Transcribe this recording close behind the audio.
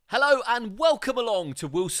Hello and welcome along to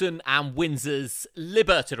Wilson and Windsor's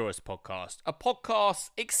Libertadores podcast, a podcast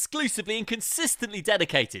exclusively and consistently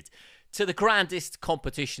dedicated to the grandest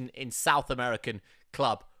competition in South American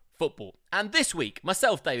club football. And this week,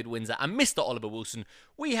 myself, David Windsor, and Mr. Oliver Wilson,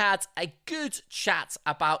 we had a good chat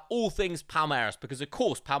about all things Palmeiras, because of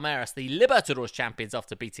course Palmeiras, the Libertadores champions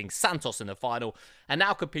after beating Santos in the final, are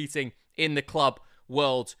now competing in the Club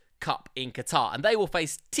World Cup in Qatar, and they will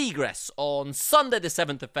face Tigres on Sunday the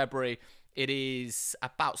 7th of February. It is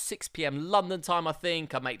about 6 p.m. London time, I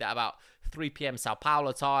think. I make that about 3 p.m. Sao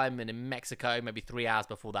Paulo time, and in Mexico maybe 3 hours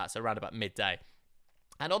before that, so around about midday.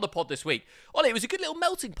 And on the pod this week, Ollie, it was a good little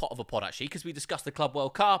melting pot of a pod, actually, because we discussed the Club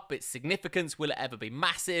World Cup, its significance, will it ever be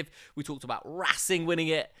massive? We talked about Racing winning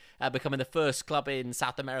it, becoming the first club in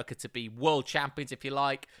South America to be world champions, if you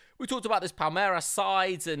like. We talked about this Palmeiras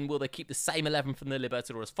side, and will they keep the same 11 from the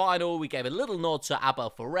Libertadores final? We gave a little nod to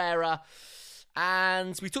Abel Ferreira.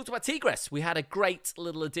 And we talked about Tigres. We had a great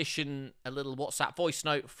little addition, a little WhatsApp voice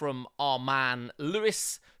note from our man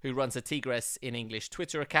Lewis, who runs a Tigres in English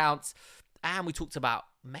Twitter account. And we talked about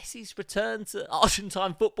Messi's return to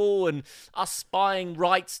Argentine football and us buying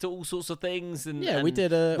rights to all sorts of things. And, we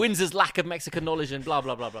did Windsor's lack of Mexican knowledge and blah,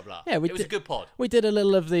 blah, blah, blah, blah. Yeah, it was a good pod. We did a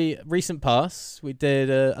little of the recent past. We did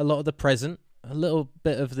a lot of the present, a little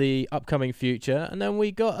bit of the upcoming future. And then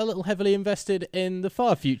we got a little heavily invested in the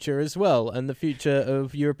far future as well. And the future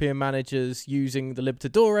of European managers using the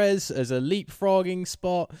Libertadores as a leapfrogging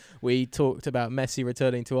spot. We talked about Messi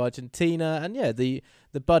returning to Argentina. And yeah, the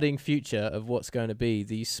budding future of what's going to be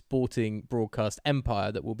the sporting broadcast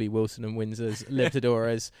empire that will be Wilson and Windsor's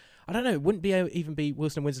Libertadores. I don't know, it wouldn't even be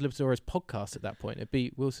Wilson and Windsor's Libertadores podcast at that point. It'd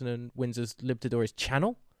be Wilson and Windsor's Libertadores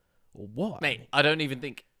channel? Or what? Mate, I don't even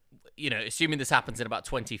think, assuming this happens in about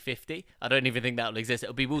 2050, I don't even think that will exist.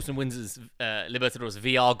 It'll be Wilson Windsor's Libertadores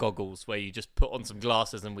VR goggles, where you just put on some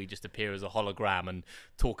glasses and we just appear as a hologram and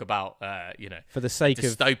talk about, for the sake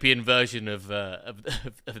dystopian version of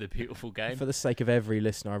the beautiful game. For the sake of every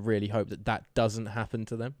listener, I really hope that doesn't happen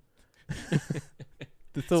to them.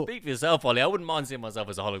 Speak for yourself, Ollie. I wouldn't mind seeing myself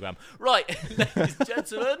as a hologram. Right, ladies and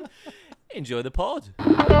gentlemen, enjoy the pod.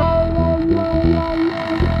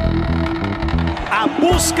 A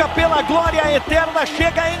busca pela glória eterna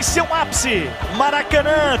chega em seu ápice.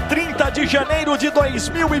 Maracanã, 30 de janeiro de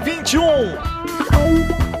 2021.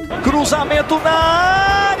 Cruzamento na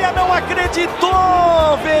área, não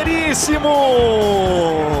acreditou, Veríssimo.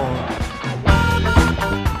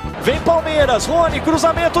 Vem Palmeiras, Rony,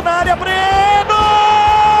 cruzamento na área, Breno!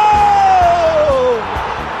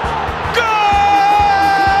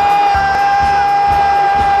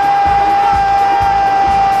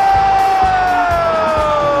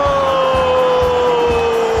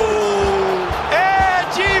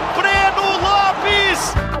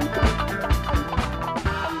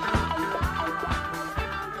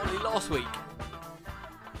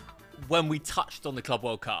 When we touched on the Club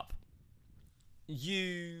World Cup,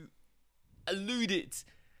 you alluded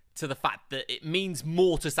to the fact that it means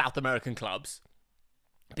more to South American clubs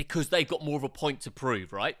because they've got more of a point to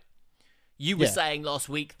prove, right? You were saying last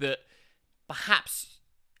week that perhaps,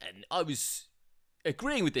 and I was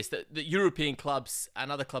agreeing with this, that European clubs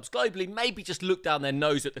and other clubs globally maybe just look down their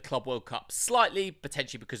nose at the Club World Cup slightly,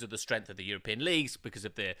 potentially because of the strength of the European leagues, because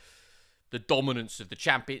of the dominance of the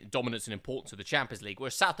dominance and importance of the Champions League,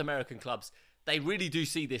 whereas South American clubs, they really do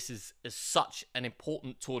see this as such an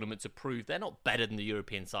important tournament to prove they're not better than the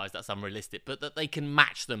European sides, that's unrealistic, but that they can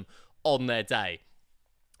match them on their day.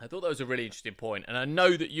 I thought that was a really interesting point, and I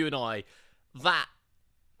know that you and I, that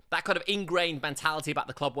kind of ingrained mentality about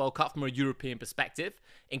the Club World Cup from a European perspective,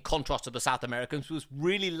 in contrast to the South Americans, was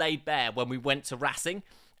really laid bare when we went to Racing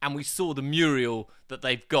and we saw the mural that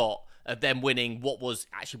they've got of them winning what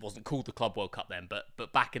wasn't called the Club World Cup then,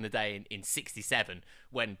 but back in the day in 67,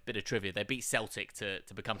 when, bit of trivia, they beat Celtic to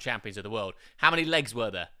become champions of the world. How many legs were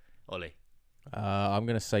there, Ollie? I'm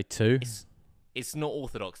going to say 2. It's not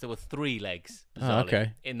orthodox. There were 3 legs. Oh,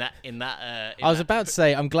 okay. I was about to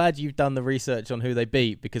say, I'm glad you've done the research on who they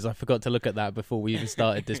beat, because I forgot to look at that before we even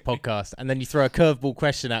started this podcast. And then you throw a curveball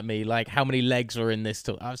question at me, like how many legs were in this?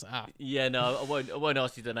 Yeah, no, I won't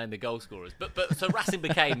ask you to name the goal scorers. But so Racing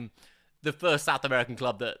became the first South American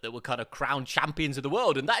club that were kind of crowned champions of the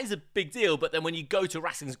world, and that is a big deal. But then when you go to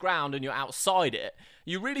Racing's ground and you're outside it,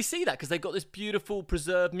 you really see that, because they've got this beautiful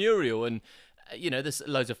preserved mural, and there's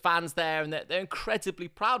loads of fans there, and they're incredibly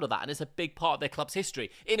proud of that, and it's a big part of their club's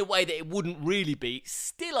history in a way that it wouldn't really be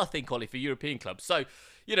still, I think, Ollie, for European clubs. So,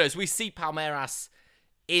 as we see Palmeiras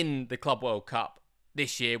in the Club World Cup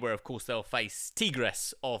this year, where of course they'll face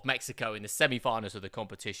Tigres of Mexico in the semi-finals of the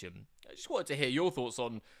competition, I just wanted to hear your thoughts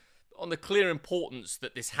on on the clear importance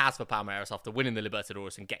that this has for Palmeiras after winning the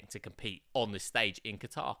Libertadores and getting to compete on this stage in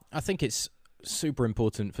Qatar. I think it's super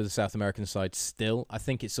important for the South American side still. I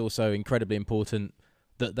think it's also incredibly important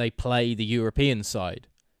that they play the European side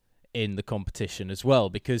in the competition as well,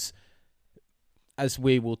 because as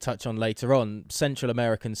we will touch on later on, Central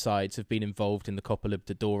American sides have been involved in the Copa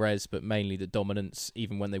Libertadores, but mainly the dominance,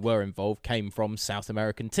 even when they were involved, came from South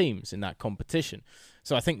American teams in that competition.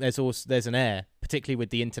 So I think there's an air, particularly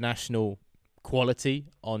with the international quality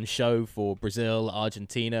on show for Brazil,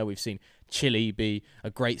 Argentina. We've seen Chile be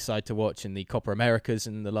a great side to watch in the Copa Americas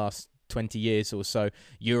in the last 20 years or so.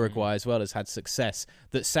 Uruguay as well has had success.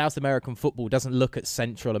 That South American football doesn't look at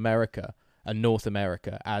Central America and North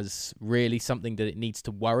America as really something that it needs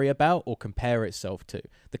to worry about or compare itself to.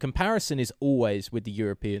 The comparison is always with the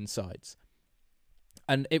European sides.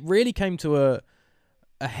 And it really came to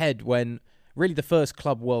a head when really the first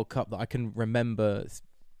Club World Cup that I can remember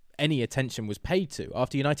any attention was paid to.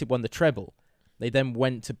 After United won the treble, they then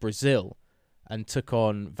went to Brazil and took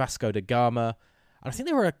on Vasco da Gama. And I think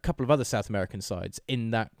there were a couple of other South American sides in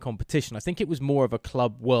that competition. I think it was more of a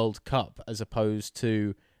Club World Cup as opposed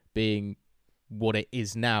to being what it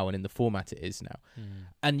is now and in the format it is now.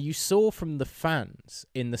 And you saw from the fans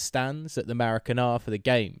in the stands at the Maracanã for the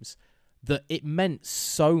games that it meant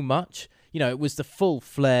so much. You know, it was the full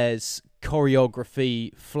flares,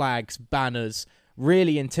 choreography, flags, banners,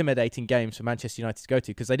 really intimidating games for Manchester United to go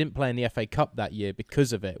to because they didn't play in the FA Cup that year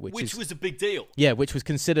because of it. Which was a big deal. Yeah, which was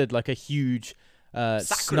considered like a huge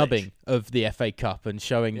snubbing of the FA Cup and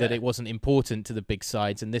showing that it wasn't important to the big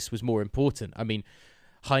sides and this was more important. I mean,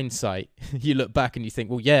 hindsight, you look back and you think,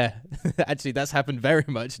 well, yeah, actually that's happened very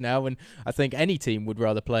much now, and I think any team would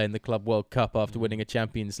rather play in the Club World Cup after winning a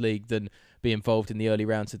Champions League than be involved in the early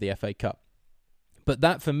rounds of the FA Cup. But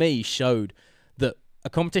that for me showed that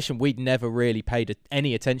a competition we'd never really paid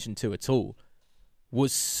any attention to at all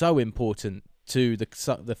was so important to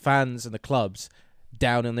the fans and the clubs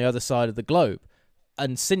down on the other side of the globe.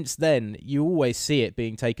 And since then, you always see it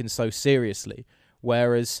being taken so seriously.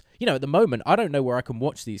 Whereas, you know, at the moment, I don't know where I can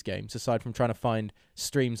watch these games aside from trying to find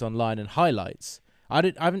streams online and highlights.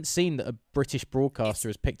 I haven't seen that a British broadcaster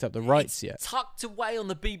has picked up the rights yet. Tucked away on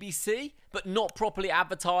the BBC, but not properly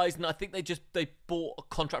advertised. And I think they bought a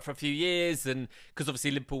contract for a few years, and because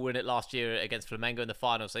obviously Liverpool won it last year against Flamengo in the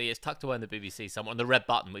final, so it's tucked away on the BBC somewhere on the red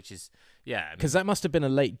button, which is because that must have been a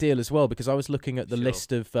late deal as well. Because I was looking at the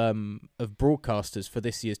list of broadcasters for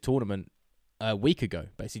this year's tournament a week ago,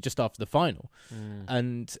 basically just after the final.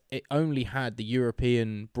 And it only had the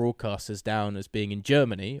European broadcasters down as being in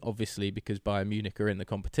Germany, obviously because Bayern Munich are in the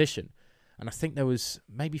competition. And I think there was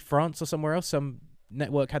maybe France or somewhere else, some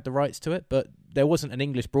network had the rights to it, but there wasn't an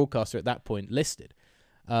English broadcaster at that point listed.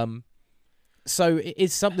 So it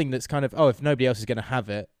is something that's kind of, if nobody else is going to have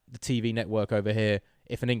it, the TV network over here,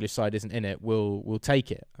 if an English side isn't in it, will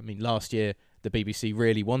take it. I mean, last year, the BBC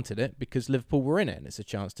really wanted it because Liverpool were in it, and it's a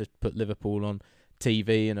chance to put Liverpool on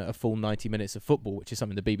TV and a full 90 minutes of football, which is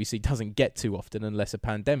something the BBC doesn't get too often unless a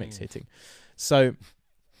pandemic's hitting. So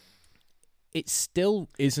it still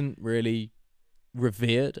isn't really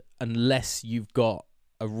revered unless you've got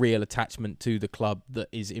a real attachment to the club that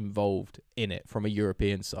is involved in it from a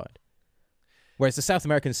European side. Whereas the South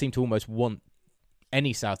Americans seem to almost want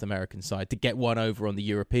any South American side to get one over on the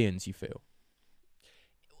Europeans, you feel?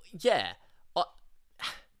 Yeah.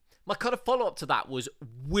 My kind of follow-up to that was,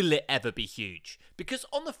 will it ever be huge? Because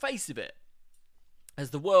on the face of it,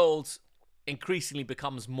 as the world increasingly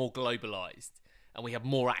becomes more globalised and we have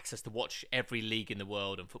more access to watch every league in the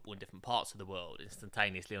world and football in different parts of the world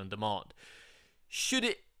instantaneously on demand, should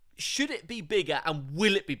it be bigger, and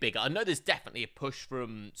will it be bigger? I know there's definitely a push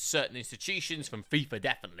from certain institutions, from FIFA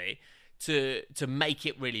definitely, to make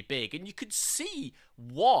it really big. And you could see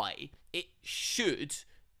why it should,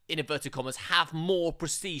 in inverted commas, have more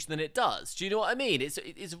prestige than it does. Do you know what I mean? It's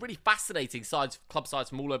a really fascinating club sides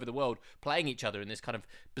from all over the world playing each other in this kind of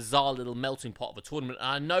bizarre little melting pot of a tournament. And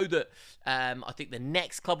I know that I think the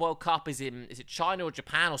next Club World Cup is it China or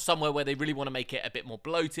Japan or somewhere where they really want to make it a bit more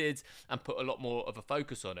bloated and put a lot more of a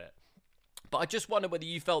focus on it. But I just wonder whether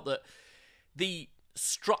you felt that the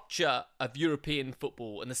structure of European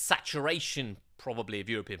football and the saturation probably of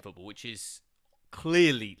European football, which is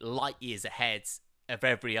clearly light years ahead of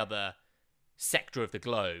every other sector of the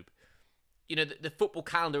globe. You know, the football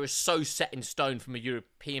calendar is so set in stone from a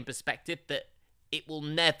European perspective that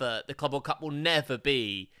the Club World Cup will never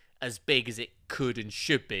be as big as it could and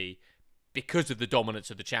should be because of the dominance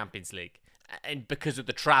of the Champions League and because of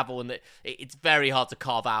the travel, and it's very hard to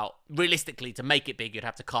carve out. Realistically, to make it big, you'd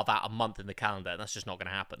have to carve out a month in the calendar, and that's just not going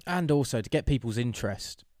to happen. And also to get people's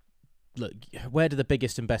interest look, where do the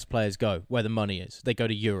biggest and best players go? Where the money is. They go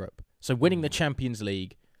to Europe. So winning the Champions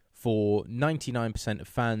League for 99% of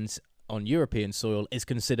fans on European soil is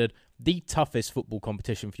considered the toughest football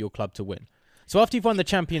competition for your club to win. So after you've won the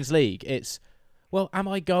Champions League, it's, well, am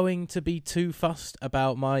I going to be too fussed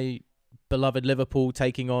about my beloved Liverpool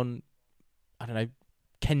taking on, I don't know,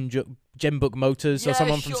 Genbuk Motors or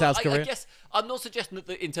someone from South Korea? I guess I'm not suggesting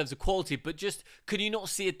that in terms of quality, but just, can you not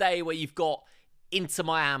see a day where you've got Inter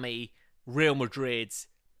Miami, Real Madrid,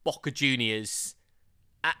 Boca Juniors,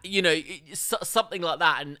 something like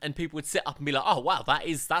that, and people would sit up and be like, oh wow,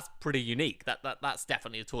 that's pretty unique. That's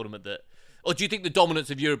definitely a tournament that. Or do you think the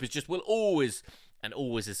dominance of Europe is just will always, and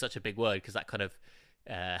always is such a big word because that kind of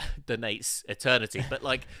donates eternity. But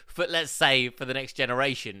like, let's say for the next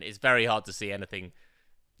generation, it's very hard to see anything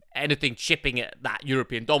chipping at that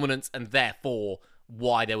European dominance, and therefore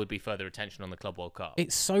why there would be further attention on the Club World Cup.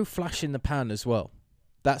 It's so flash in the pan as well.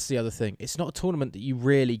 That's the other thing. It's not a tournament that you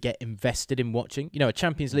really get invested in watching. You know, a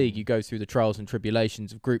Champions League, you go through the trials and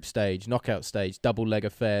tribulations of group stage, knockout stage, double leg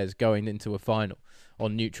affairs, going into a final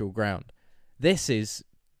on neutral ground. This is,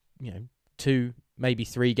 2, maybe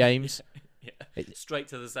 3 games. Straight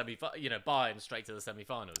to the Bayern straight to the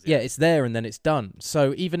semi-finals. Yeah, it's there and then it's done.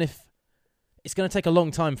 So even if it's going to take a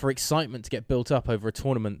long time for excitement to get built up over a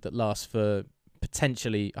tournament that lasts for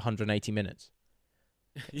potentially 180 minutes.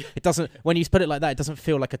 It doesn't. When you put it like that, it doesn't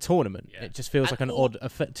feel like a tournament. Yeah. It just feels like an odd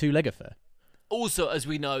 2-leg affair. Also, as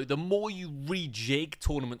we know, the more you rejig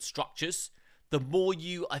tournament structures, the more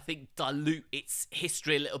you, I think, dilute its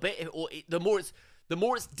history a little bit, the more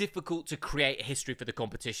it's difficult to create a history for the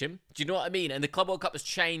competition. Do you know what I mean? And the Club World Cup has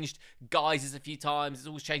changed guises a few times. It's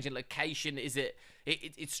always changing location. It's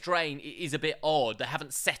strange. It is a bit odd. They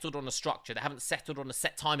haven't settled on a structure. They haven't settled on a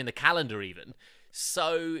set time in the calendar even.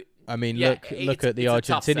 So, I mean, look at the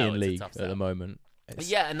Argentinian league at the moment.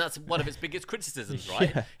 Yeah, and that's one of its biggest criticisms,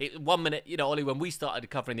 right? Yeah. 1 minute, Ollie, when we started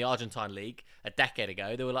covering the Argentine league a decade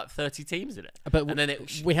ago, there were like 30 teams in it. But and then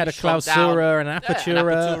we had a Clausura, an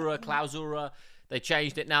Apertura. Clausura. They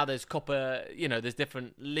changed it. Now there's Copa, there's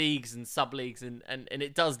different leagues and sub-leagues, and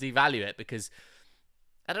it does devalue it because,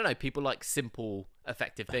 I don't know, people like simple,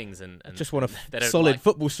 effective things. And I just want a solid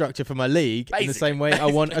football structure for my league. In the same way I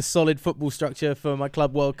want a solid football structure for my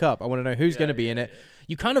Club World Cup. I want to know who's going to be in it.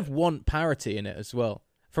 You kind of want parity in it as well.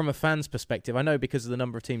 From a fan's perspective, I know because of the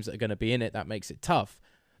number of teams that are going to be in it, that makes it tough.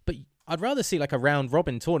 But I'd rather see like a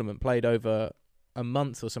round-robin tournament played over a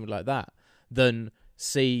month or something like that than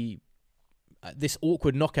see this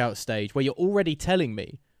awkward knockout stage where you're already telling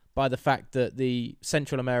me by the fact that the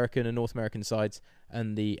Central American and North American sides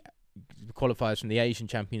and the qualifiers from the Asian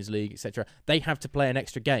Champions League, etc., they have to play an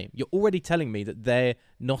extra game. You're already telling me that they're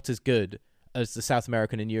not as good as the South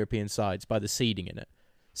American and European sides by the seeding in it.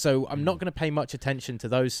 So I'm not going to pay much attention to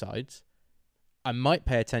those sides. I might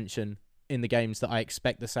pay attention in the games that I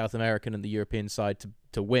expect the South American and the European side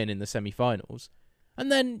to win in the semi-finals. And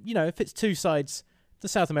then, if it's two sides, the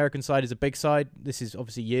South American side is a big side. This is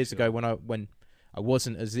obviously years ago when I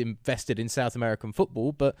wasn't as invested in South American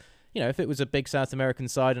football, but if it was a big South American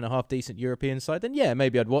side and a half-decent European side, then yeah,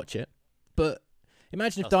 maybe I'd watch it. But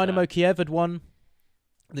imagine if Dynamo Kiev had won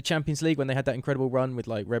the Champions League when they had that incredible run with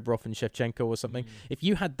like Rebrov and Shevchenko or something. If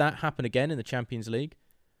you had that happen again in the Champions League,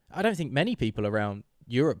 I don't think many people around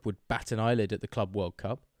Europe would bat an eyelid at the Club World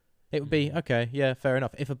Cup. It would be, okay, yeah, fair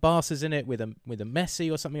enough. If a Barca's in it with a Messi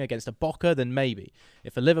or something against a Boca, then maybe.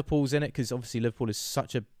 If a Liverpool's in it, because obviously Liverpool is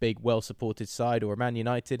such a big, well-supported side, or a Man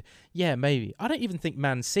United, yeah, maybe. I don't even think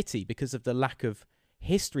Man City, because of the lack of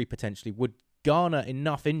history potentially, would garner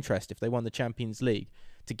enough interest if they won the Champions League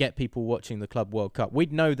to get people watching the Club World Cup.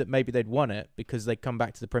 We'd know that maybe they'd won it because they'd come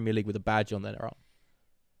back to the Premier League with a badge on their arm.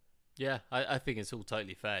 Yeah, I think it's all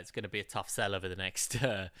totally fair. It's going to be a tough sell over the next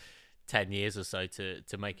 10 years or so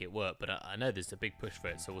to make it work, but I know there's a big push for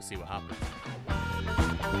it, so we'll see what happens.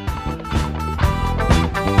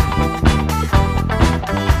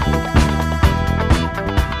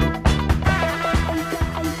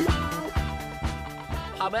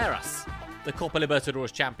 Palmeiras, the Copa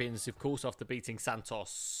Libertadores champions, of course, after beating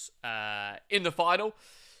Santos in the final.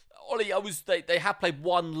 Ollie, they have played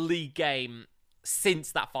one league game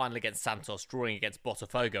since that final against Santos, drawing against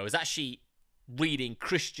Botafogo. I was actually reading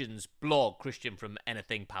Christian's blog, Christian from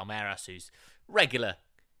Anything Palmeiras, who's regular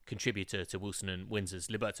contributor to Wilson and Windsor's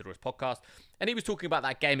Libertadores podcast, and he was talking about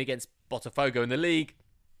that game against Botafogo in the league.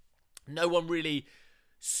 No one really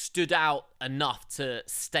stood out enough to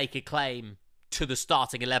stake a claim to the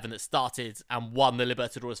starting 11 that started and won the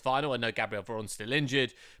Libertadores final. I know Gabriel Veron's still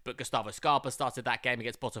injured, but Gustavo Scarpa started that game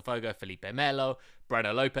against Botafogo, Felipe Melo,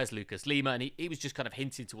 Breno Lopez, Lucas Lima, and he was just kind of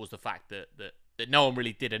hinting towards the fact that that no one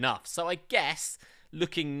really did enough. So I guess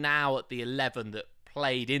looking now at the 11 that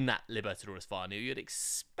played in that Libertadores final, you'd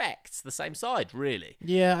expect the same side, really.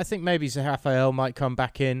 Yeah, I think maybe Rafael might come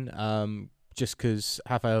back in, just because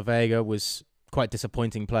Rafael Veiga was quite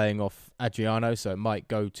disappointing playing off Adriano, so it might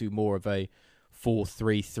go to more of a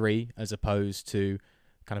 4-3-3 as opposed to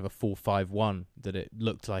kind of a 4-5-1 that it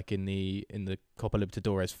looked like in the Copa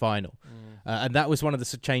Libertadores final. And that was one of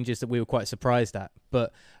the changes that we were quite surprised at.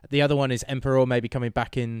 But the other one is Emperor maybe coming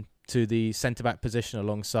back in to the centre-back position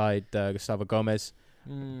alongside Gustavo Gomez.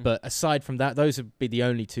 But aside from that, those would be the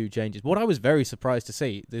only two changes. What I was very surprised to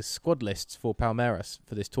see, the squad lists for Palmeiras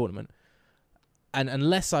for this tournament, and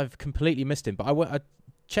unless I've completely missed him, but I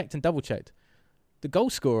checked and double-checked, the goal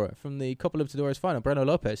scorer from the Copa Libertadores final, Breno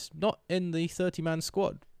Lopez, not in the 30-man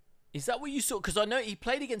squad. Is that what you saw? Because I know he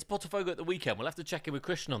played against Botafogo at the weekend. We'll have to check in with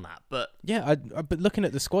Christian on that. But yeah, but looking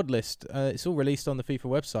at the squad list, it's all released on the FIFA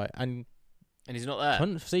website, and he's not there.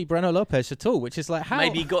 Couldn't see Breno Lopez at all, which is like how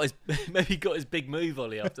maybe he got his big move,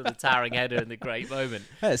 Ollie, after the towering header and the great moment.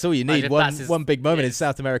 Yeah, that's all you need. One big moment in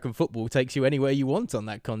South American football takes you anywhere you want on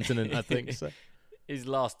that continent, I think. So. His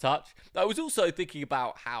last touch. I was also thinking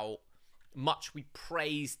about how much we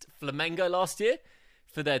praised Flamengo last year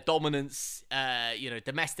for their dominance,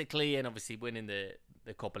 domestically, and obviously winning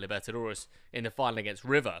the Copa Libertadores in the final against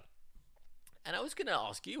River. And I was going to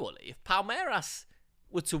ask you, Ollie, if Palmeiras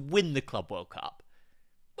were to win the Club World Cup,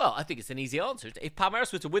 well, I think it's an easy answer. If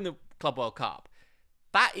Palmeiras were to win the Club World Cup,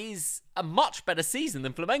 that is a much better season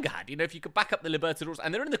than Flamengo had. You know, if you could back up the Libertadores,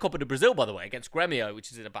 and they're in the Copa do Brazil, by the way, against Grêmio, which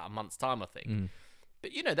is in about a month's time, I think.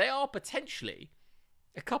 But, they are potentially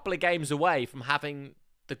a couple of games away from having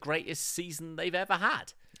the greatest season they've ever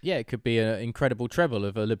had. Yeah, it could be an incredible treble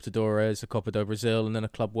of a Libertadores, a Copa do Brazil, and then a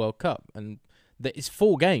Club World Cup. And it's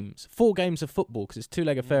 4 games of football, because it's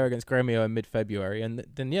 2-leg affair against Grêmio in mid-February, and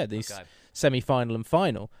then these semi-final and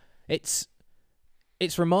final. It's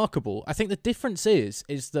remarkable. I think the difference is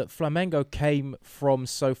that Flamengo came from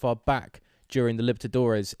so far back during the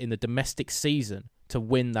Libertadores in the domestic season to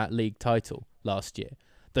win that league title last year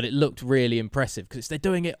that it looked really impressive, because they're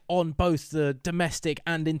doing it on both the domestic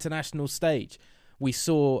and international stage. We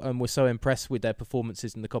saw and were so impressed with their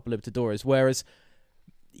performances in the Copa Libertadores, whereas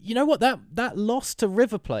you know what, that loss to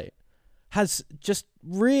River Plate has just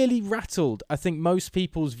really rattled, I think, most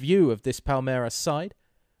people's view of this Palmeiras side,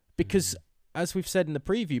 because as we've said in the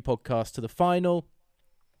preview podcast to the final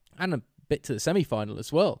and a bit to the semi-final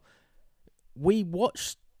as well, we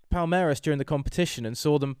watched Palmeiras during the competition and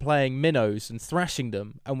saw them playing minnows and thrashing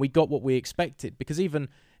them, and we got what we expected, because even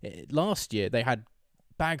last year they had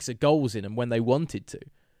bags of goals in them when they wanted to.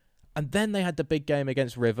 And then they had the big game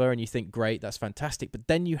against River, and you think, great, that's fantastic. But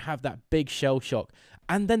then you have that big shell shock,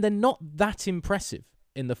 and then they're not that impressive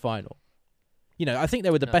in the final. I think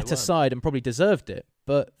they were the better side and probably deserved it,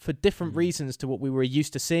 but for different reasons to what we were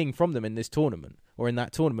used to seeing from them in this tournament, or in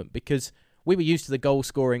that tournament, because we were used to the goal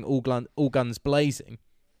scoring, all guns blazing,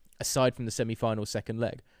 aside from the semi-final second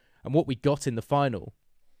leg. And what we got in the final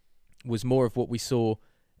was more of what we saw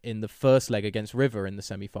in the first leg against River in the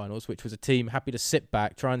semi-finals, which was a team happy to sit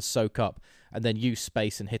back, try and soak up, and then use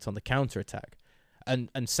space and hit on the counter-attack. And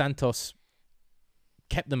Santos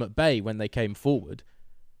kept them at bay when they came forward,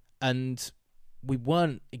 and we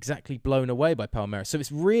weren't exactly blown away by Palmeiras. So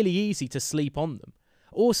it's really easy to sleep on them.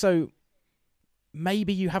 Also,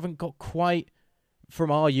 maybe you haven't got quite,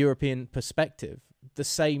 from our European perspective, the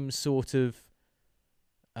same sort of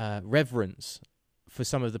reverence for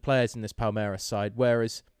some of the players in this Palmeiras side,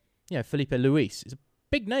 whereas Felipe Luis is a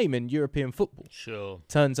big name in European football. Sure.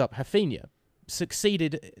 Turns up. Rafinha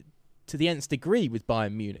succeeded to the nth degree with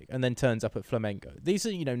Bayern Munich and then turns up at Flamengo. These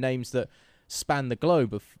are, names that span the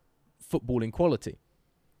globe of footballing quality.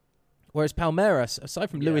 Whereas Palmeiras, aside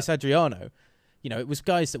from Luis Adriano, it was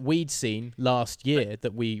guys that we'd seen last year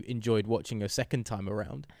that we enjoyed watching a second time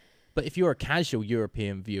around. But if you're a casual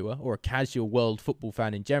European viewer or a casual world football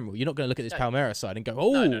fan in general, you're not going to look at this Palmeiras side and go,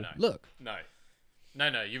 no. Look.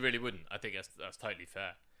 No, you really wouldn't. I think that's totally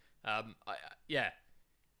fair. I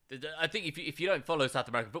think if you don't follow South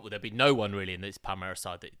American football, there'd be no one really in this Palmeiras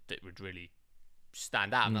side that would really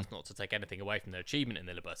stand out. And that's not to take anything away from their achievement in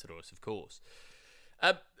the Libertadores, of course.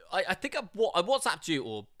 I think I WhatsApped you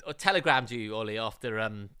or telegrammed you, Ollie,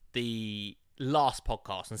 after the last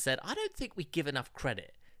podcast and said, I don't think we give enough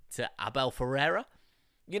credit to Abel Ferreira.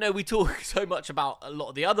 We talk so much about a lot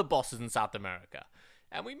of the other bosses in South America,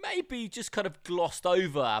 and we maybe just kind of glossed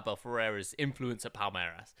over Abel Ferreira's influence at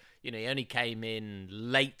Palmeiras. He only came in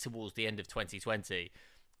late towards the end of 2020,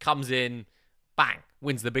 comes in, bang,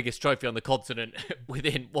 wins the biggest trophy on the continent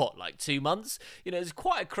within, 2 months? It's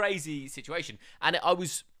quite a crazy situation. And I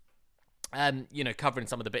was covering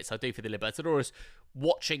some of the bits I do for the Libertadores,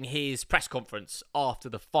 watching his press conference after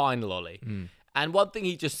the final, Ollie. And one thing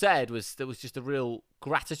he just said was there was just a real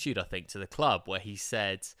gratitude, I think, to the club, where he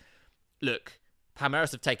said, look,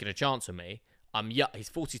 Palmeiras have taken a chance on me. I'm young. He's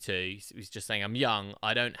 42. He's just saying, I'm young.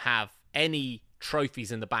 I don't have any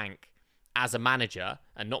trophies in the bank as a manager,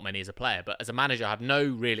 and not many as a player, but as a manager, I have no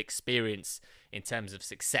real experience in terms of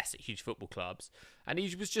success at huge football clubs. And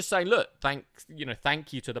he was just saying, look, thank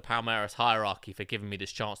you to the Palmeiras hierarchy for giving me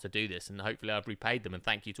this chance to do this, and hopefully I've repaid them, and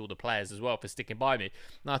thank you to all the players as well for sticking by me.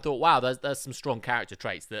 And I thought, wow, there's some strong character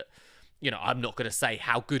traits that, I'm not going to say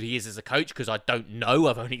how good he is as a coach, because I don't know.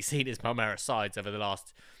 I've only seen his Palmeiras sides over the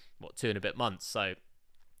last, 2 and a bit months, so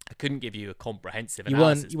I couldn't give you a comprehensive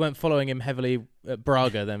analysis. You weren't following him heavily at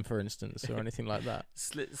Braga then, for instance, or anything like that?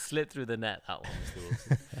 Slid through the net, that one,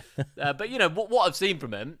 Mr. Wilson. But what I've seen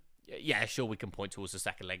from him, yeah, sure, we can point towards the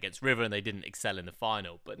second leg against River, and they didn't excel in the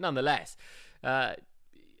final. But nonetheless,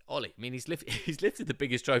 Ollie, I mean, he's lifted the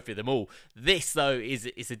biggest trophy of them all. This, though, is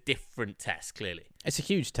a different test, clearly. It's a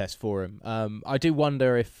huge test for him. I do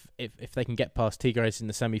wonder if they can get past Tigres in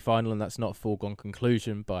the semi-final, and that's not a foregone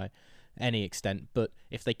conclusion by any extent, but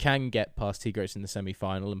if they can get past Tigres in the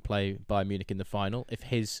semi-final and play Bayern Munich in the final, if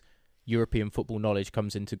his European football knowledge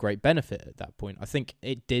comes into great benefit at that point. I think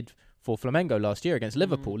it did for Flamengo last year against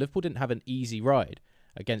Liverpool. Liverpool didn't have an easy ride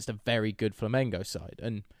against a very good Flamengo side,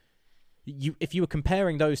 and if you were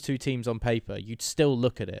comparing those two teams on paper, you'd still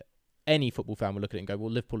look at it. Any football fan would look at it and go,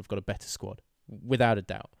 well, Liverpool have got a better squad, without a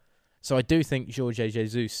doubt. So I do think Jorge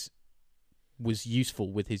Jesus was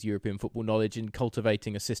useful with his European football knowledge in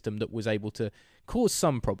cultivating a system that was able to cause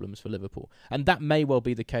some problems for Liverpool. And that may well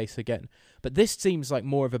be the case again. But this seems like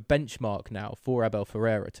more of a benchmark now for Abel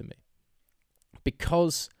Ferreira to me.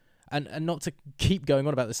 Because, and not to keep going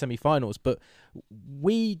on about the semi-finals, but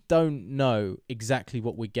we don't know exactly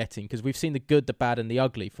what we're getting, because we've seen the good, the bad and the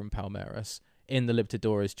ugly from Palmeiras in the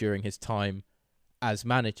Libertadores during his time as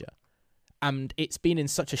manager. And it's been in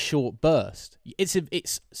such a short burst.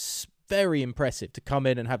 It's very impressive to come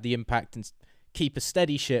in and have the impact and keep a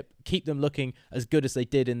steady ship, keep them looking as good as they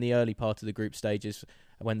did in the early part of the group stages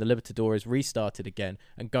when the Libertadores restarted again,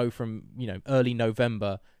 and go from early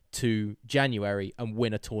November to January and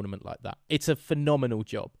win a tournament like that. It's a phenomenal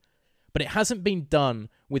job. But it hasn't been done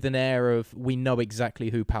with an air of we know exactly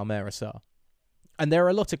who Palmeiras are. And there are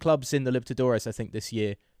a lot of clubs in the Libertadores, I think, this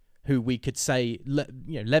year who we could say,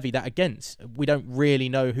 levy that against. We don't really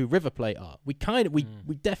know who River Plate are. We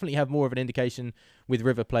definitely have more of an indication with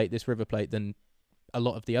River Plate, this River Plate, than a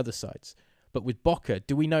lot of the other sides. But with Boca,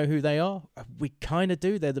 do we know who they are? We kind of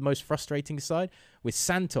do. They're the most frustrating side. With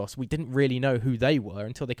Santos, we didn't really know who they were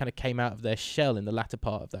until they kind of came out of their shell in the latter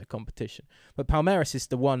part of that competition. But Palmeiras is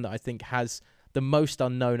the one that I think has the most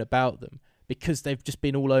unknown about them, because they've just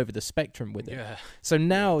been all over the spectrum with it. Yeah. So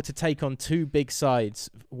now to take on two big sides,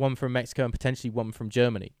 one from Mexico and potentially one from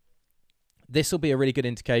Germany, this will be a really good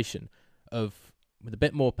indication of, with a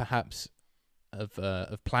bit more perhaps of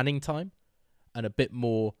planning time and a bit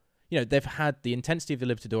more, they've had the intensity of the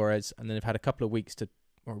Libertadores, and then they've had a couple of weeks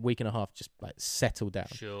or a week and a half just like settle down.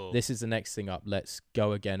 Sure. This is the next thing up. Let's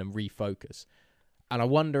go again and refocus. And I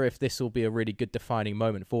wonder if this will be a really good defining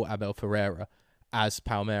moment for Abel Ferreira as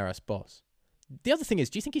Palmeiras boss. The other thing is,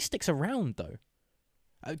 do you think he sticks around, though?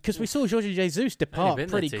 Because we saw Jorge Jesus depart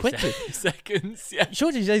pretty quickly. Seconds, yeah.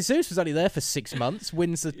 Jorge Jesus was only there for 6 months,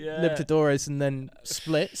 wins the Libertadores and then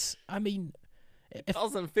splits. I mean, it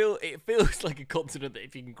feels like a continent that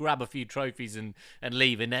if you can grab a few trophies and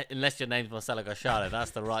leave, unless your name's Marcelo Gallardo,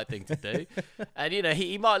 that's the right thing to do. And,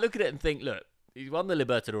 he might look at it and think, look, he's won the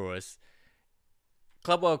Libertadores.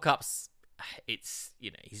 Club World Cups, it's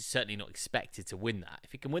he's certainly not expected to win that.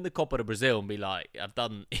 If he can win the Copa do Brazil and be like, I've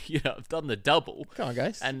done the double. Come on,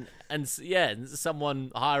 guys. And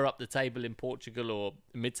someone higher up the table in Portugal or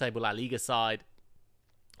mid-table La Liga side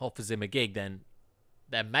offers him a gig, then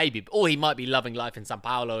maybe, or he might be loving life in São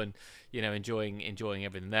Paulo and enjoying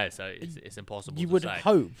everything there. So it's impossible. You would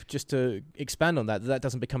hope, just to expand on that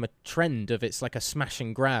doesn't become a trend of it's like a smash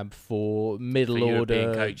and grab for middle order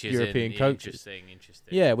European coaches. Interesting.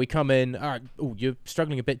 Yeah, we come in. All right. Oh, you're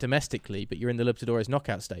struggling a bit domestically, but you're in the Libertadores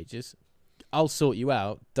knockout stages. I'll sort you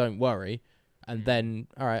out. Don't worry. And then,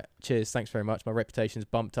 all right, cheers, thanks very much. My reputation's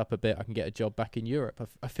bumped up a bit. I can get a job back in Europe.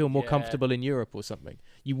 I feel more comfortable in Europe or something.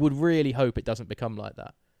 You would really hope it doesn't become like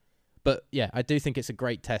that. But yeah, I do think it's a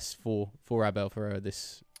great test for Abel Ferreira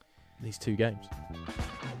these 2 games.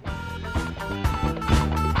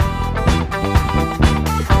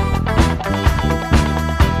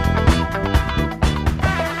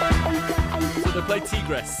 So they play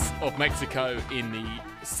Tigres of Mexico in the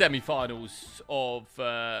semi-finals of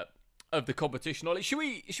of the competition, Ollie. Should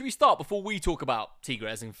we start before we talk about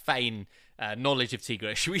Tigres and feign knowledge of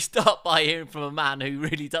Tigres? Should we start by hearing from a man who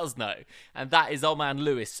really does know, and that is old man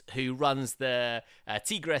Lewis, who runs the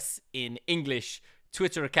Tigres in English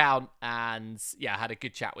Twitter account, and yeah, I had a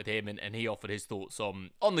good chat with him, and he offered his thoughts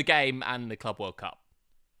on the game and the Club World Cup.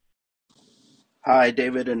 Hi,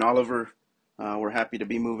 David and Oliver. We're happy to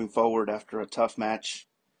be moving forward after a tough match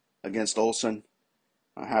against Ulsan.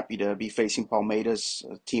 Happy to be facing Palmeiras,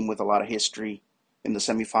 a team with a lot of history in the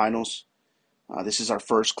semifinals. This is our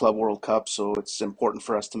first Club World Cup, so it's important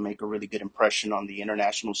for us to make a really good impression on the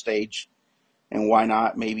international stage. And why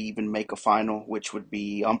not maybe even make a final, which would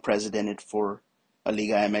be unprecedented for a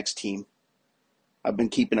Liga MX team. I've been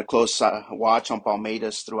keeping a close watch on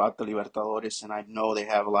Palmeiras throughout the Libertadores, and I know they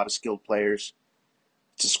have a lot of skilled players.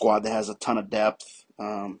 It's a squad that has a ton of depth.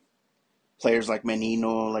 Players like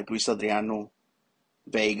Menino, like Luis Adriano,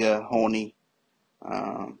 Vega, Honi,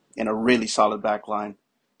 and a really solid back line.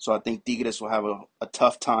 So I think Tigres will have a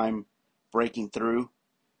tough time breaking through.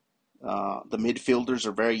 The midfielders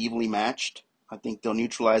are very evenly matched. I think they'll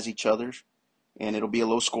neutralize each other, and it'll be a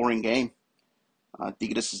low-scoring game.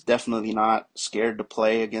 Tigres is definitely not scared to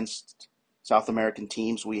play against South American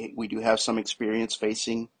teams. We do have some experience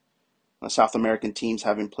facing South American teams,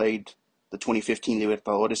 having played the 2015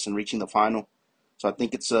 Libertadores and reaching the final. So I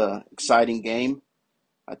think it's an exciting game.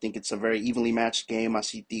 I think it's a very evenly matched game. I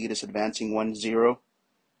see Tigres advancing 1-0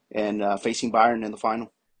 and facing Bayern in the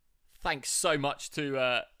final. Thanks so much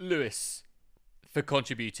to Lewis for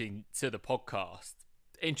contributing to the podcast.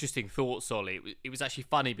 Interesting thoughts, Ollie. It was actually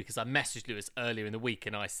funny because I messaged Lewis earlier in the week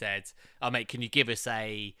and I said, "Oh mate, can you give us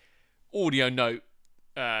a audio note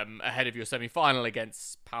ahead of your semi-final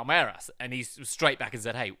against Palmeiras?" And he's straight back and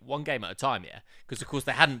said, "Hey, one game at a time, yeah," because of course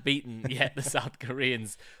they hadn't beaten yet the South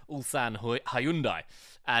Koreans Ulsan Hyundai,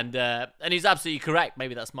 and he's absolutely correct.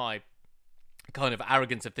 Maybe that's my kind of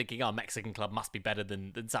arrogance of thinking, oh, Mexican club must be better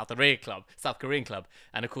than South Korean club.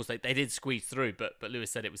 And of course they did squeeze through, but Lewis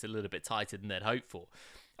said it was a little bit tighter than they'd hoped for.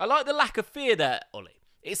 I like the lack of fear there, Ollie.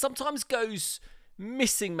 It sometimes goes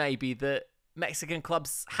missing maybe that Mexican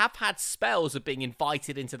clubs have had spells of being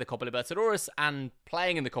invited into the Copa Libertadores and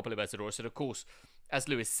playing in the Copa Libertadores. And of course, as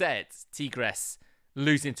Lewis said, Tigres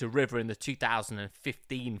losing to River in the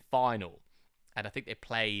 2015 final. And I think they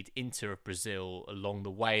played Inter of Brazil along the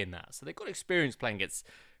way in that. So they've got experience playing against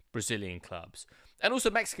Brazilian clubs. And also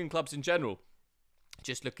Mexican clubs in general.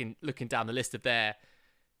 Just looking down the list of their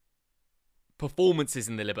performances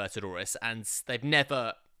in the Libertadores. And they've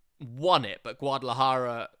never won it. But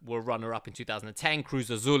Guadalajara were runner-up in 2010. Cruz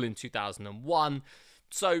Azul in 2001.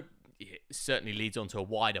 So it certainly leads on to a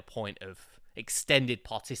wider point of extended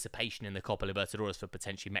participation in the Copa Libertadores for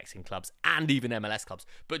potentially Mexican clubs and even MLS clubs.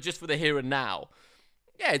 But just for the here and now,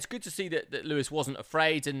 yeah, it's good to see that Lewis wasn't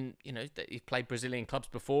afraid, and you know that he's played Brazilian clubs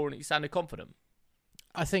before and he sounded confident.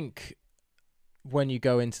 I think when you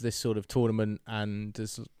go into this sort of tournament, and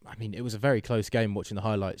it was a very close game watching the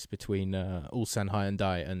highlights between Ulsan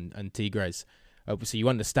Hyundai and Tigres. Obviously, you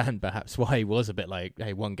understand perhaps why he was a bit like,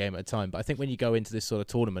 hey, one game at a time. But I think when you go into this sort of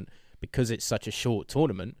tournament, because it's such a short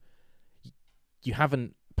tournament,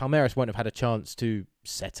 Palmeiras won't have had a chance to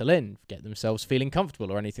settle in, get themselves feeling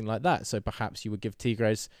comfortable or anything like that. So perhaps you would give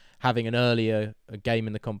Tigres having an earlier game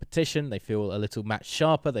in the competition. They feel a little match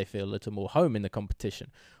sharper. They feel a little more home in the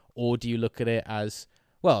competition. Or do you look at it as,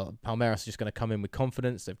 well, Palmeiras are just going to come in with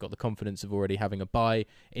confidence. They've got the confidence of already having a bye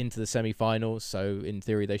into the semi-finals. So in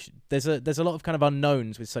theory, they should. There's a lot of kind of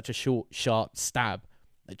unknowns with such a short, sharp stab.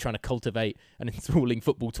 They're trying to cultivate an enthralling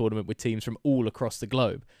football tournament with teams from all across the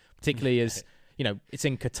globe, particularly as, you know, it's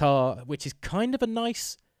in Qatar, which is kind of a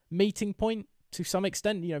nice meeting point to some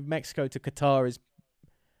extent. You know, Mexico to Qatar is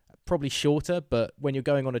probably shorter, but when you're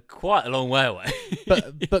going on quite a long way away.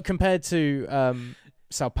 but compared to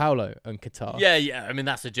Sao Paulo and Qatar. Yeah. I mean,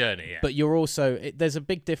 that's a journey, yeah. But you're also, there's a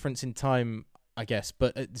big difference in time, I guess.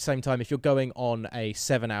 But at the same time, if you're going on a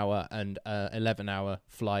 7-hour and 11-hour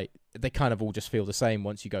flight, they kind of all just feel the same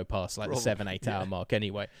once you go past like the 7-8 hour mark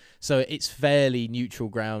anyway. So it's fairly neutral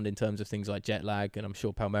ground in terms of things like jet lag. And I'm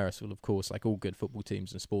sure Palmeiras will, of course, like all good football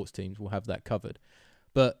teams and sports teams, will have that covered.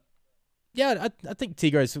 But yeah, I think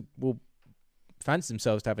Tigres will fancy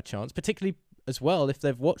themselves to have a chance, particularly as well if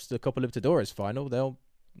they've watched the Copa Libertadores final. They'll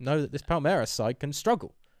know that this Palmeiras side can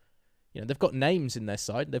struggle. You know, they've got names in their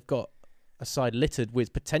side. They've got a side littered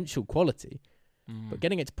with potential quality. But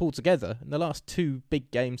getting it to pull together in the last two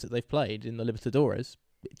big games that they've played in the Libertadores,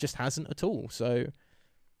 it just hasn't at all. So,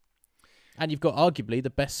 and you've got arguably the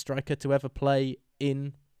best striker to ever play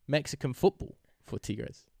in Mexican football for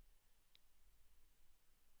Tigres.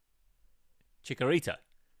 Chicharito.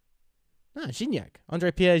 Gignac.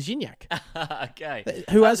 Andre-Pierre Gignac. Okay.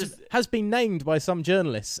 Who has been named by some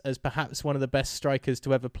journalists as perhaps one of the best strikers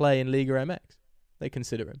to ever play in Liga MX. They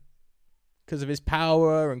consider him. Because of his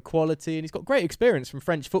power and quality, and he's got great experience from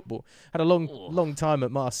French football. Had a long time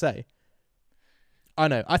at Marseille. I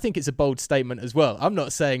know. I think it's a bold statement as well. I'm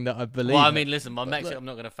not saying that I believe. Well, I mean, listen, I'm not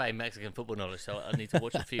going to feign Mexican football knowledge, so I need to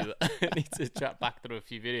watch a few. I need to track back through a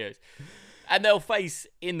few videos, and they'll face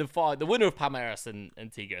in the fight. The winner of Palmeiras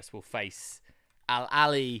and Tigres will face Al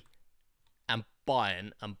Ahly and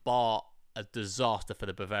Bayern, and bar a disaster for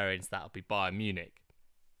the Bavarians, that'll be Bayern Munich.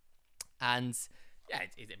 And yeah,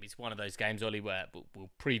 it's one of those games, Ollie, where we'll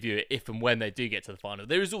preview it if and when they do get to the final.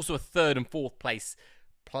 There is also a 3rd and 4th place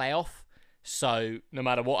playoff. So no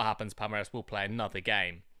matter what happens, Palmeiras will play another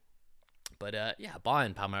game. But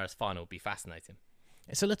Bayern-Palmeiras final will be fascinating.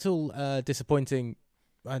 It's a little disappointing.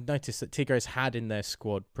 I noticed that Tigres had in their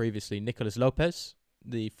squad previously Nicolas Lopez,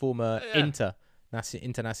 the former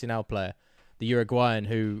Internacional player, the Uruguayan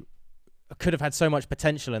who could have had so much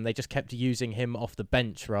potential, and they just kept using him off the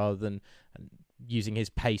bench rather than using his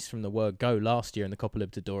pace from the word go last year in the Copa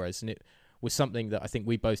Libertadores. And it was something that I think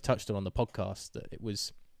we both touched on the podcast, that it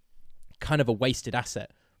was kind of a wasted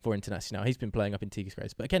asset for Internacional. He's been playing up in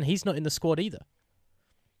Tigres, but again, he's not in the squad either.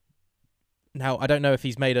 Now, I don't know if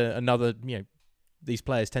he's made another, these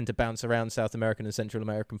players tend to bounce around South American and Central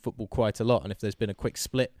American football quite a lot, and if there's been a quick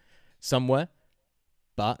split somewhere,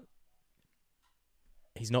 but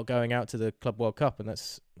he's not going out to the Club World Cup, and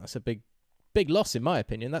that's a big loss in my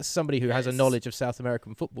opinion. That's somebody who has a knowledge of South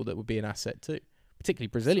American football that would be an asset too, particularly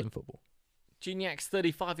Brazilian football. Gignac's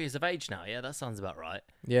 35 years of age now, yeah? That sounds about right.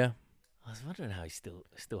 Yeah. I was wondering how he's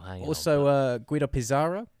still hanging also, on. Guido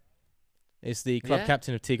Pizarro is the club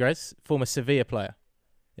captain of Tigres, former Sevilla player,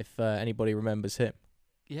 if anybody remembers him.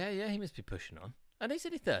 Yeah, he must be pushing on. And he's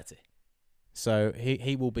only 30. So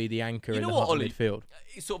he will be the anchor in the heart of midfield.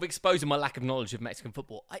 It's sort of exposing my lack of knowledge of Mexican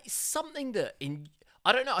football. It's something that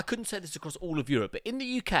I don't know, I couldn't say this across all of Europe, but in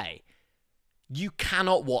the UK, you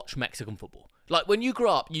cannot watch Mexican football. Like, when you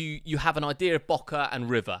grow up, you have an idea of Boca and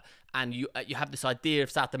River, and you have this idea of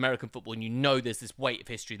South American football, and you know there's this weight of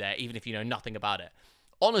history there, even if you know nothing about it.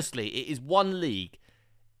 Honestly, it is one league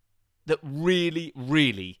that really,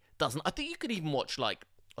 really doesn't. I think you could even watch, like,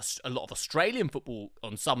 a lot of Australian football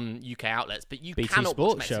on some UK outlets, but you BT cannot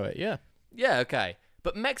Sports watch show it, yeah. Yeah, okay.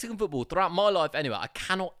 But Mexican football, throughout my life anyway, I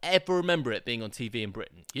cannot ever remember it being on TV in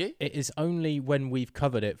Britain. You? It is only when we've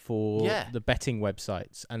covered it for the betting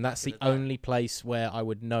websites, and that's the only place where I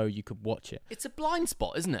would know you could watch it. It's a blind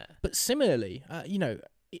spot, isn't it? But similarly, I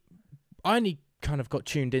only kind of got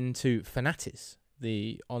tuned into Fanatis,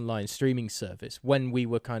 the online streaming service, when we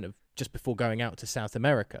were kind of just before going out to South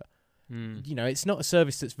America. It's not a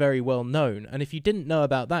service that's very well known, and if you didn't know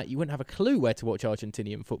about that, you wouldn't have a clue where to watch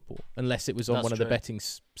Argentinian football unless it was on one of the betting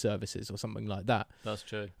services or something like that. That's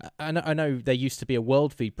true. I know there used to be a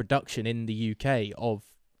World Feed production in the UK of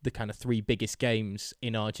the kind of 3 biggest games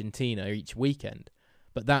in Argentina each weekend,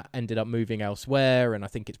 but that ended up moving elsewhere, and I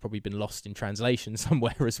think it's probably been lost in translation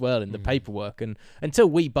somewhere as well in the paperwork. And until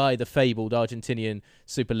we buy the fabled Argentinian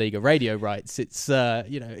Superliga radio rights, it's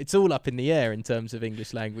it's all up in the air in terms of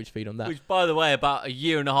English language feed on that. Which, by the way, about a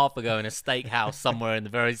year and a half ago in a steakhouse somewhere in the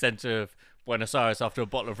very centre of Buenos Aires after a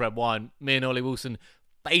bottle of red wine, me and Ollie Wilson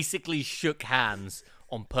basically shook hands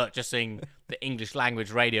on purchasing the English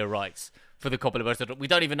language radio rights for the Copa Libertadores. We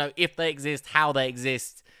don't even know if they exist, how they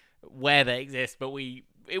exist, where they exist, but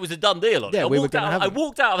it was a done deal on it. Yeah, I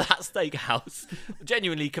walked out of that steakhouse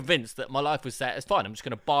genuinely convinced that my life was set. It's fine. I'm just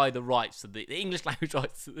going to buy the rights to the English language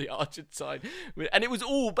rights to the Argentine, and it was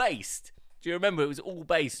all based. Do you remember? It was all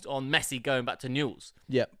based on Messi going back to Newell's.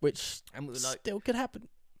 Yeah, which still could happen.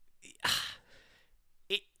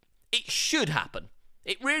 It should happen.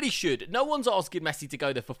 It really should. No one's asking Messi to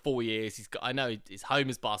go there for 4 years. I know his home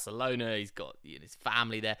is Barcelona. He's got his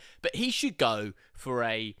family there, but he should go for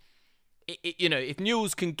if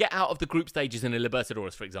Newell's can get out of the group stages in a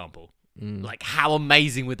Libertadores, for example, like how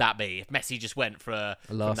amazing would that be if Messi just went from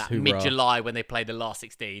that mid-July when they played the last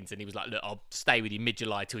 16s, and he was like, look, I'll stay with you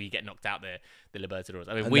mid-July till you get knocked out the Libertadores.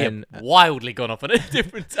 I mean, have wildly gone off on a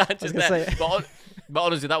different tangent there. But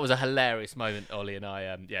honestly, that was a hilarious moment, Ollie and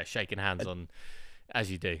I, shaking hands on, as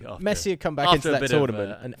you do. Messi had come back into that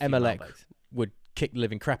tournament, and Emelec would kick the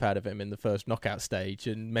living crap out of him in the first knockout stage,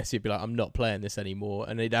 and Messi would be like, I'm not playing this anymore,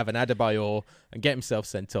 and he'd have an Adebayor and get himself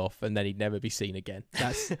sent off, and then he'd never be seen again.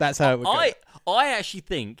 That's how it would go. I actually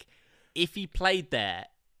think if he played there,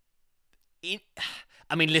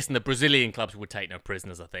 listen, the Brazilian clubs would take no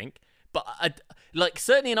prisoners, I think, but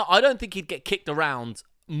certainly I don't think he'd get kicked around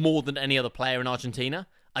more than any other player in Argentina.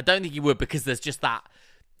 I don't think he would, because there's just that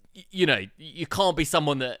you know, you can't be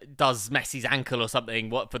someone that does Messi's ankle or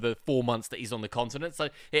something for the 4 months that he's on the continent. So,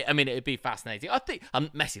 it'd be fascinating. I think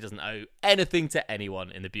Messi doesn't owe anything to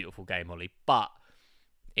anyone in the beautiful game, Ollie, but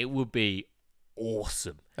it would be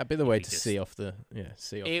awesome. That'd be the way to see off.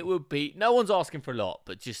 It would be. No one's asking for a lot,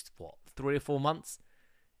 but just, 3 or 4 months?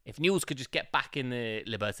 If Newell's could just get back in the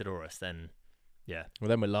Libertadores, then, yeah. Well,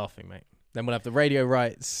 then we're laughing, mate. Then we'll have the radio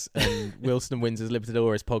rights, and Wilson and Windsor's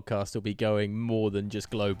Libertadores podcast will be going more than just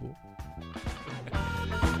global.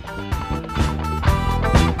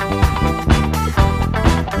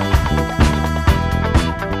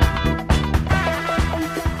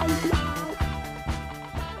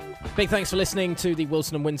 Big thanks for listening to the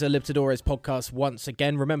Wilson and Windsor Libertadores podcast once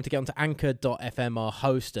again. Remember to get onto Anchor.fm, our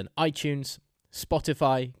host, and iTunes,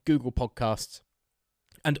 Spotify, Google Podcasts,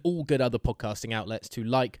 and all good other podcasting outlets to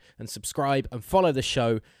like and subscribe and follow the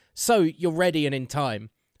show so you're ready and in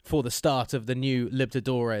time for the start of the new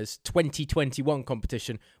Libertadores 2021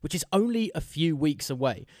 competition, which is only a few weeks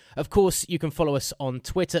away. Of course, you can follow us on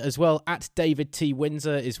Twitter as well. At David T.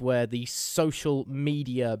 Windsor is where the social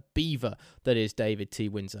media beaver that is David T.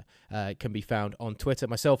 Windsor can be found on Twitter.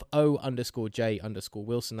 Myself,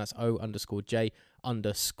 O_J_Wilson. That's O_J_Wilson.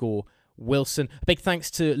 A big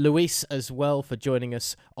thanks to Luis as well for joining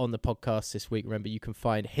us on the podcast this week. Remember, you can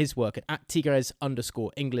find his work at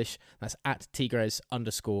Tigres_English. That's at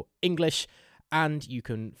Tigres_English. And you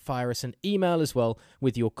can fire us an email as well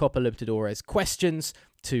with your Copa Libertadores questions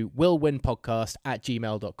to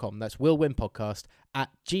willwinpodcast@gmail.com. That's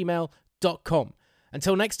willwinpodcast@gmail.com.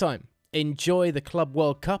 Until next time, enjoy the Club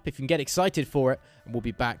World Cup if you can get excited for it. And we'll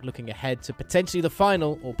be back looking ahead to potentially the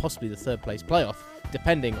final or possibly the third place playoff,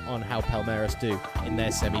 depending on how Palmeiras do in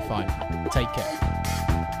their semi-final. Take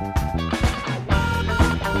care.